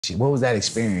What was that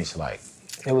experience like?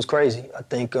 It was crazy. I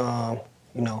think,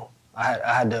 you know,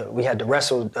 we had to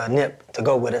wrestle Nip to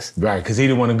go with us. Right, because he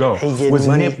didn't want to go. Was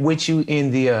money. Nip with you in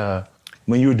the,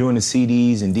 when you were doing the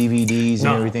CDs and DVDs and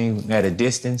everything at a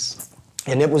distance?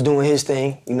 And Nip was doing his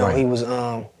thing. You know, right.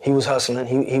 he was hustling.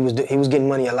 He was getting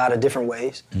money a lot of different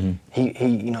ways.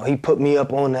 Mm-hmm. He put me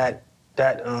up on that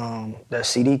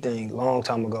CD thing a long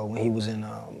time ago when he was in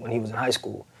high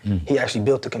school. Mm. He actually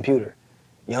built the computer,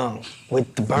 young,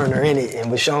 with the burner in it, and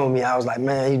was showing me. I was like,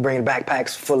 man, he's bringing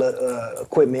backpacks full of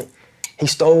equipment. He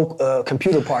stole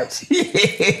computer parts,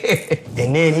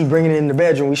 and then he bring it in the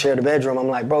bedroom. We share the bedroom. I'm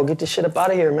like, bro, get this shit up out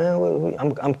of here, man.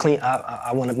 I'm clean.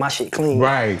 I wanted my shit clean.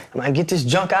 Right. I'm like, get this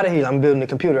junk out of here. I'm building the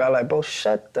computer. I'm like, bro,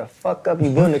 shut the fuck up.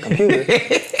 You building the computer.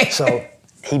 So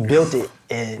he built it,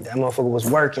 and that motherfucker was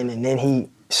working, and then he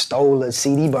stole a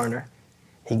CD burner.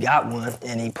 He got one,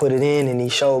 and he put it in, and he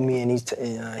showed me, and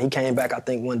he came back, I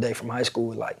think, one day from high school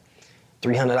with like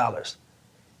 $300.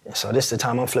 And so this is the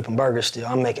time I'm flipping burgers still.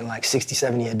 I'm making like 60,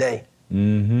 70 a day.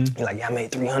 Mm-hmm. He's like, yeah, I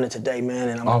made 300 today, man.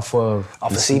 And I'm off of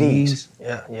CDs.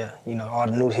 Yeah. You know, all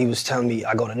the news, he was telling me,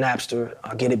 I go to Napster,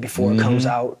 I get it before it comes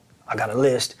out. I got a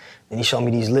list. Then he showed me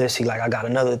these lists. He like, I got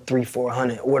another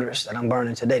 300-400 orders that I'm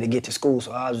burning today to get to school.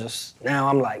 So I was just, now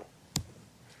I'm like,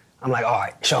 all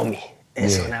right, show me. And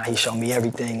so now he showed me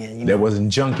everything. And, you know, that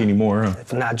wasn't junk anymore, huh?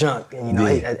 It's not junk. And, you know,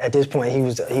 at this point, he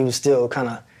was still kind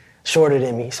of shorter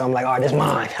than me. So I'm like, all right, that's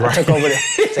mine. I took over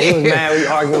so he was mad. We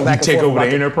arguing back and forth. You take over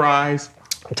the enterprise?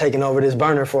 I'm taking over this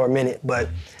burner for a minute. But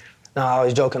no, I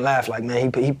always joke and laugh. Like,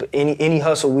 man, any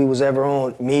hustle we was ever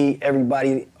on, me,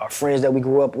 everybody, our friends that we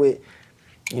grew up with,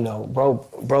 you know, bro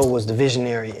was the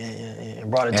visionary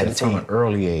and brought it to the team. From an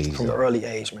early age. From the early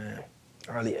age, man.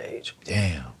 Early age.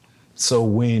 Damn. So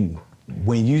when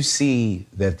you see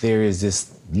that there is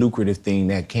this lucrative thing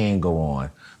that can go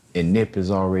on, and Nip is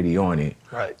already on it,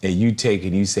 right? And you take it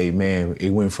and you say, man, it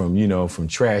went from, you know, from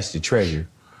trash to treasure,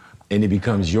 and it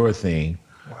becomes your thing.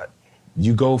 Right.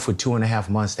 You go for 2.5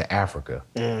 months to Africa.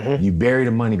 Mm-hmm. You bury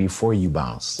the money before you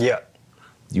bounce. Yep.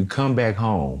 You come back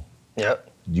home.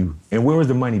 Yep. And where was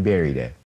the money buried at?